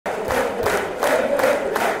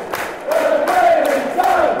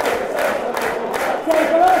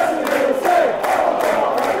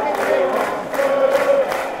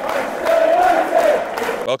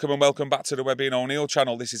Welcome and welcome back to the Webby O'Neill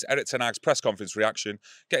channel. This is Erik Ten Hag's press conference reaction.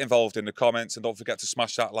 Get involved in the comments and don't forget to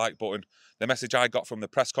smash that like button. The message I got from the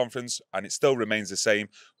press conference, and it still remains the same,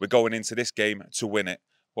 we're going into this game to win it.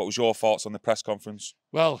 What was your thoughts on the press conference?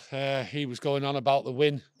 Well, he was going on about the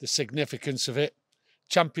win, the significance of it.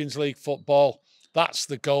 Champions League football, that's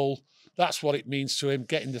the goal. That's what it means to him,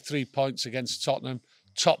 getting the 3 points against Tottenham,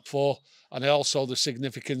 top four, and also the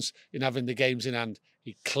significance in having the games in hand.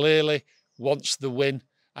 He clearly wants the win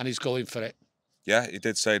and he's going for it. Yeah, he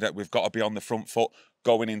did say that we've got to be on the front foot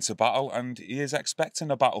going into battle, and he is expecting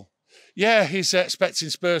a battle. Yeah, he's expecting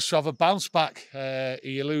Spurs to have a bounce back.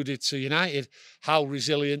 He alluded to United, how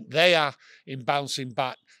resilient they are in bouncing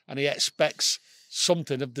back, and he expects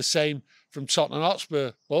something of the same from Tottenham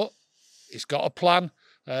Hotspur. But he's got a plan,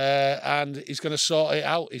 and he's going to sort it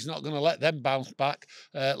out. He's not going to let them bounce back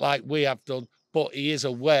like we have done, but he is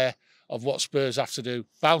aware of what Spurs have to do.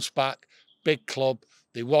 Bounce back, big club,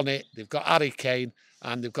 they won it, they've got Harry Kane,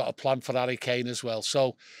 and they've got a plan for Harry Kane as well.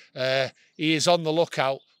 So he is on the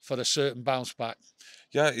lookout for a certain bounce back.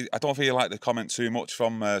 Yeah, I don't think you like the comment too much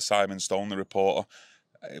from Simon Stone, the reporter,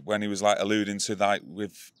 when he was like alluding to that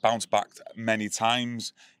we've bounced back many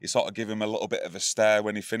times. He sort of gave him a little bit of a stare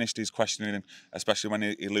when he finished his questioning, especially when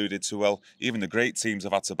he alluded to, well, even the great teams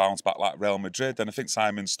have had to bounce back like Real Madrid. And I think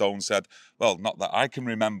Simon Stone said, well, not that I can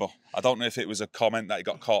remember. I don't know if it was a comment that he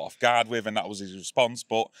got caught off guard with and that was his response,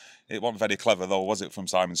 but it wasn't very clever though, was it, from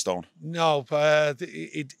Simon Stone? No, but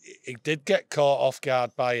he did get caught off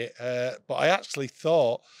guard by it. But I actually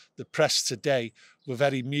thought the press today were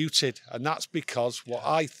very muted, and that's because what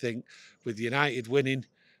I think with United winning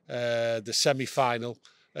the semi-final,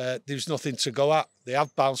 there's nothing to go at. They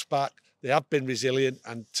have bounced back, they have been resilient,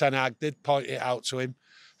 and Ten Hag did point it out to him.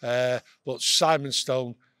 But Simon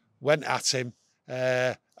Stone went at him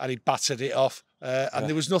and he battered it off, and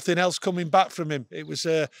there was nothing else coming back from him. It was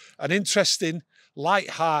an interesting,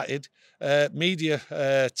 light-hearted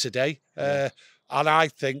media today. And I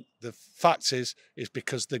think the fact is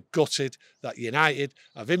because they're gutted that United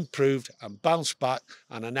have improved and bounced back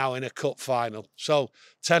and are now in a cup final. So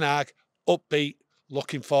Ten Hag, upbeat,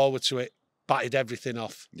 looking forward to it, batted everything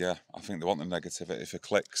off. Yeah, I think they want the negativity for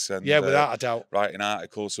clicks. And, yeah, without a doubt. Writing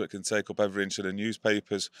articles so it can take up every inch of the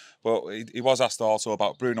newspapers. But he was asked also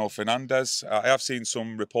about Bruno Fernandes. I have seen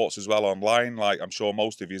some reports as well online, like I'm sure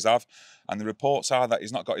most of you have. And the reports are that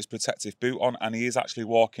he's not got his protective boot on and he is actually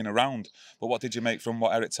walking around. But what did you make from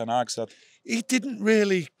what Erik Ten Hag said? He didn't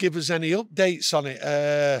really give us any updates on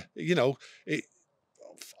it. You know,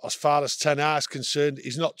 as far as Ten Hag's concerned,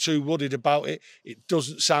 he's not too worried about it. It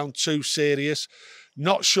doesn't sound too serious.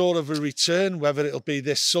 Not sure of a return, whether it'll be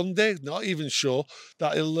this Sunday. Not even sure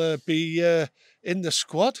that he'll be in the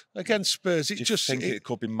squad against Spurs. Do you think it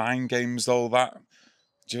could be mind games though, that?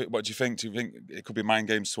 What do you think? Do you think it could be mind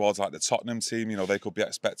games towards like the Tottenham team? You know, they could be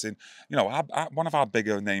expecting, you know, one of our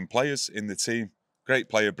bigger name players in the team. Great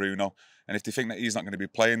player, Bruno. And if they think that he's not going to be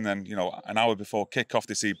playing, then, you know, an hour before kick-off,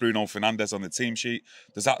 they see Bruno Fernandes on the team sheet.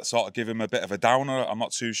 Does that sort of give him a bit of a downer? I'm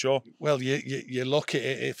not too sure. Well, you look at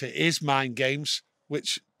it, if it is mind games,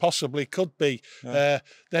 which possibly could be,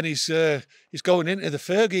 then he's going into the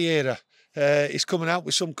Fergie era. He's coming out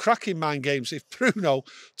with some cracking mind games. If Bruno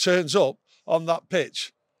turns up on that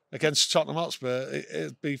pitch against Tottenham Hotspur,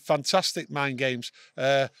 it'd be fantastic mind games.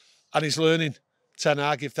 And he's learning, Ten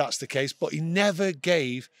Hag, if that's the case. But he never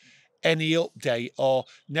gave any update or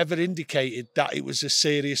never indicated that it was a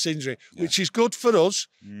serious injury, which is good for us,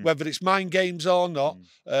 whether it's mind games or not,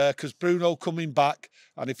 because Bruno coming back,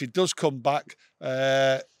 and if he does come back,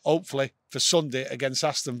 hopefully for Sunday against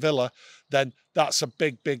Aston Villa, then that's a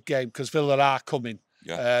big, big game, because Villa are coming.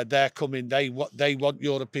 They're coming. They want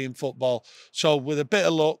European football. So with a bit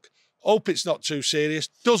of luck, hope it's not too serious.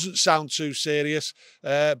 Doesn't sound too serious.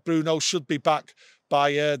 Bruno should be back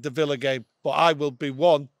by the Villa game. But I will be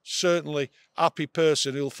one certainly happy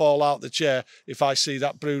person who'll fall out the chair if I see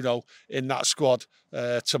that Bruno in that squad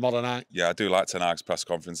tomorrow night. Yeah, I do like Ten Hag's press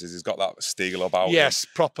conferences. He's got that steel about him. Yes,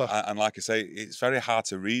 proper. And like I say, it's very hard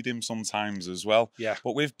to read him sometimes as well. Yeah.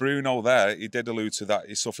 But with Bruno there, he did allude to that.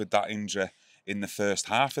 He suffered that injury in the first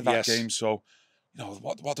half of that game. So, you know,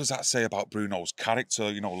 what does that say about Bruno's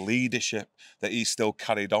character, you know, leadership, that he still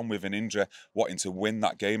carried on with an injury, wanting to win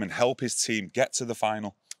that game and help his team get to the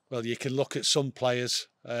final? Well, you can look at some players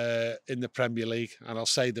in the Premier League, and I'll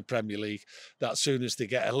say the Premier League, that as soon as they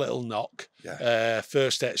get a little knock,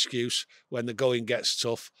 first excuse, when the going gets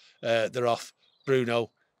tough, they're off.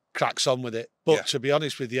 Bruno cracks on with it. But to be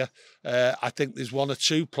honest with you, I think there's one or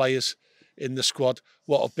two players in the squad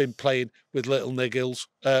what have been playing with little niggles.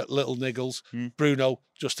 Bruno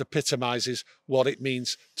just epitomises what it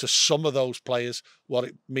means to some of those players, what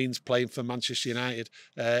it means playing for Manchester United.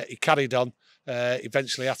 He carried on,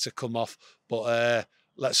 eventually had to come off, but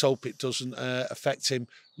let's hope it doesn't affect him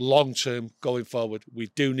long term going forward. We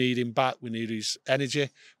do need him back. We need his energy.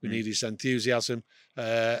 We need his enthusiasm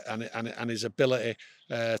and his ability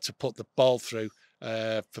to put the ball through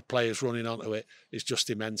for players running onto it is just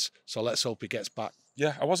immense. So let's hope he gets back.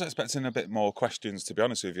 Yeah, I was expecting a bit more questions, to be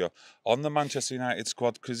honest with you, on the Manchester United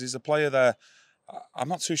squad, because he's a player there. I'm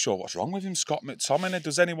not too sure what's wrong with him, Scott McTominay.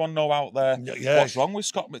 Does anyone know out there what's wrong with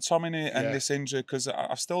Scott McTominay and this injury? Because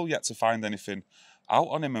I've still yet to find anything out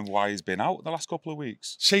on him and why he's been out the last couple of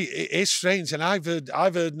weeks. See, it is strange, and I've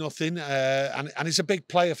heard nothing. And he's a big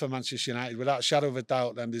player for Manchester United, without a shadow of a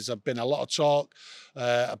doubt. And there's been a lot of talk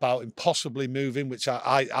about him possibly moving, which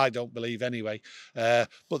I don't believe anyway. But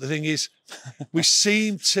the thing is, we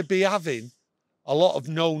seem to be having a lot of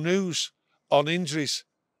no news on injuries.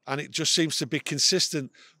 And it just seems to be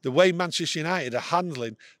consistent. The way Manchester United are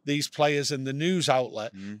handling these players and the news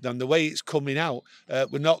outlet, and the way it's coming out,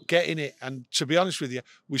 we're not getting it. And to be honest with you,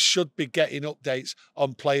 we should be getting updates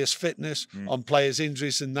on players' fitness, on players'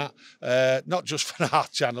 injuries, and that. Not just for our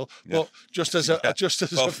channel, but just as a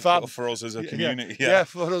a fan, for us as a community.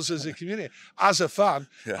 For us as a community. As a fan,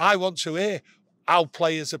 I want to hear how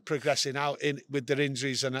players are progressing out with their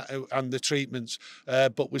injuries and the treatments.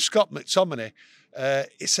 But with Scott McTominay,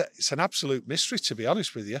 it's an absolute mystery, to be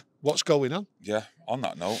honest with you. What's going on? Yeah, on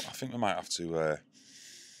that note, I think we might have to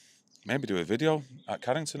maybe do a video at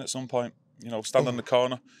Carrington at some point. You know, stand on the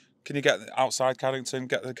corner. Can you get outside Carrington,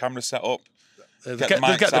 get the camera set up? They'll get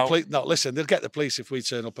the police. No, listen, they'll get the police if we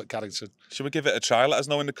turn up at Carrington. Should we give it a try? Let us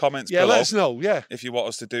know in the comments below. Yeah, let us know, if you want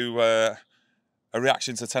us to do a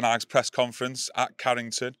reaction to Ten Hag's press conference at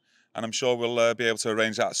Carrington. And I'm sure we'll be able to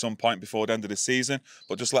arrange that at some point before the end of the season.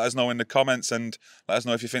 But just let us know in the comments and let us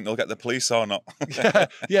know if you think they'll get the police or not.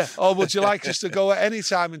 Yeah. Or would you like us to go at any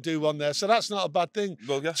time and do one there? So that's not a bad thing,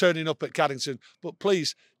 turning up at Carrington. But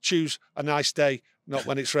please choose a nice day, not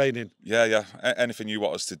when it's raining. Yeah. Anything you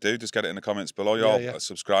want us to do, just get it in the comments below. You're all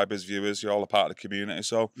subscribers, viewers, you're all a part of the community.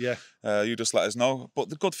 So you just let us know. But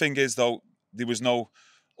the good thing is, though, there was no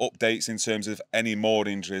updates in terms of any more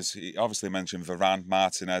injuries. He obviously mentioned Varane,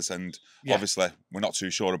 Martinez, and obviously we're not too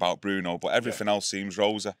sure about Bruno, but everything else seems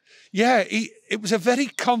rosy. Yeah, it was a very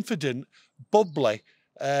confident, bubbly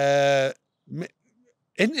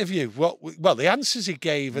interview. Well, the answers he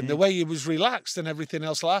gave and the way he was relaxed and everything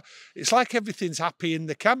else like that, it's like everything's happy in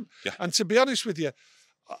the camp. And to be honest with you,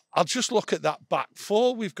 I'll just look at that back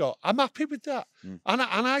four we've got. I'm happy with that. And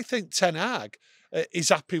I think Ten Hag is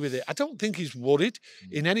happy with it. I don't think he's worried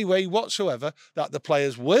in any way whatsoever that the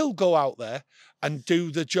players will go out there and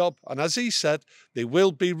do the job. And as he said, they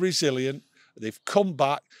will be resilient. They've come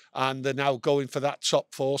back and they're now going for that top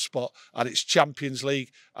four spot, and it's Champions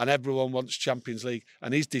League, and everyone wants Champions League,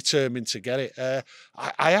 and he's determined to get it.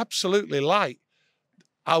 I absolutely like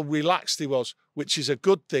how relaxed he was, which is a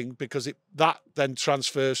good thing because that then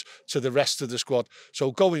transfers to the rest of the squad.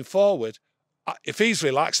 So going forward, if he's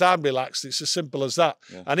relaxed, I'm relaxed. It's as simple as that.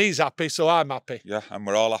 And he's happy, so I'm happy. Yeah, and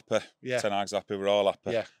we're all happy. Ten Hag's happy, we're all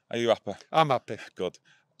happy. Are you happy? I'm happy. Good.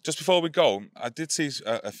 Just before we go, I did see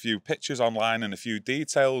a few pictures online and a few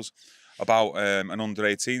details about an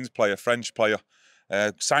under-18s player, French player.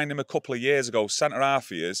 Signed him a couple of years ago, centre-half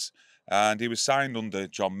he is, and he was signed under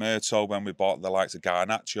John Murtough when we bought the likes of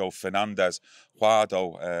Garnacho, Fernandez,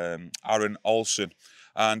 Guardo, Aaron Olsen.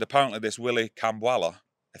 And apparently this Willy Kambwala,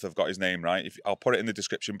 if I've got his name right, I'll put it in the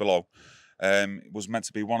description below, was meant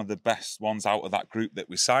to be one of the best ones out of that group that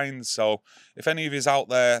we signed. So if any of yous out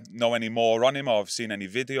there know any more on him or have seen any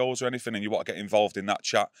videos or anything and you want to get involved in that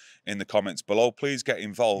chat in the comments below, please get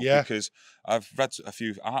involved, because I've read a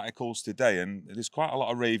few articles today and there's quite a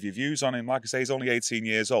lot of rave reviews on him. Like I say, he's only 18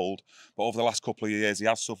 years old, but over the last couple of years he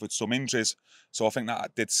has suffered some injuries. So I think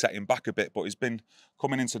that did set him back a bit, but he's been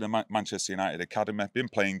coming into the Manchester United Academy, been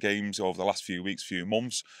playing games over the last few weeks, few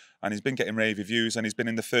months, and he's been getting rave reviews, and he's been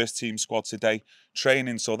in the first team squad today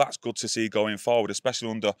training. So that's good to see going forward, especially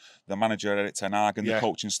under the manager Erik Ten Hag and the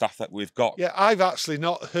coaching staff that we've got. Yeah, I've actually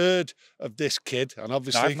not heard of this kid, and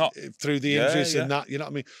obviously through the injuries and that, you know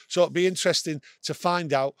what I mean? So it'd be interesting to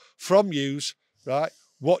find out from yous, right,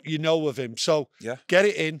 what you know of him. So get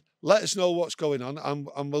it in. Let us know what's going on,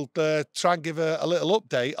 and we'll try and give a little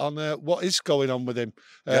update on what is going on with him,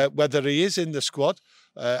 whether he is in the squad,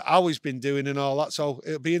 how he's been doing and all that. So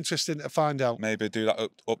it'll be interesting to find out. Maybe do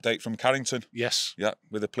that update from Carrington. Yes. Yeah,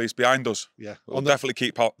 with the police behind us. Yeah. We'll definitely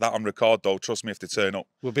keep that on record, though. Trust me if they turn up.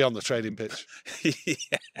 We'll be on the training pitch. Yeah.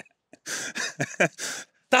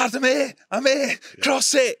 Dad, I'm here. Yeah.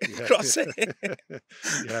 Cross it, yeah. cross it.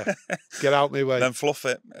 Yeah, get out my way. Then fluff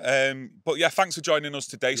it. But yeah, thanks for joining us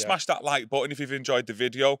today. Yeah. Smash that like button if you've enjoyed the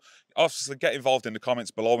video. Obviously, get involved in the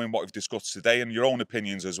comments below in what we've discussed today and your own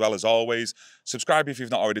opinions as well as always. Subscribe if you've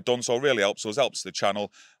not already done so. Really helps us, helps the channel,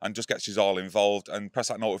 and just gets you all involved. And press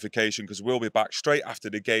that notification because we'll be back straight after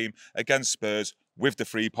the game against Spurs with the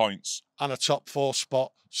 3 points. And a top 4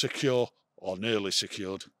 spot secure or nearly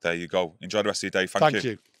secured. There you go. Enjoy the rest of your day. Thank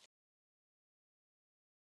you.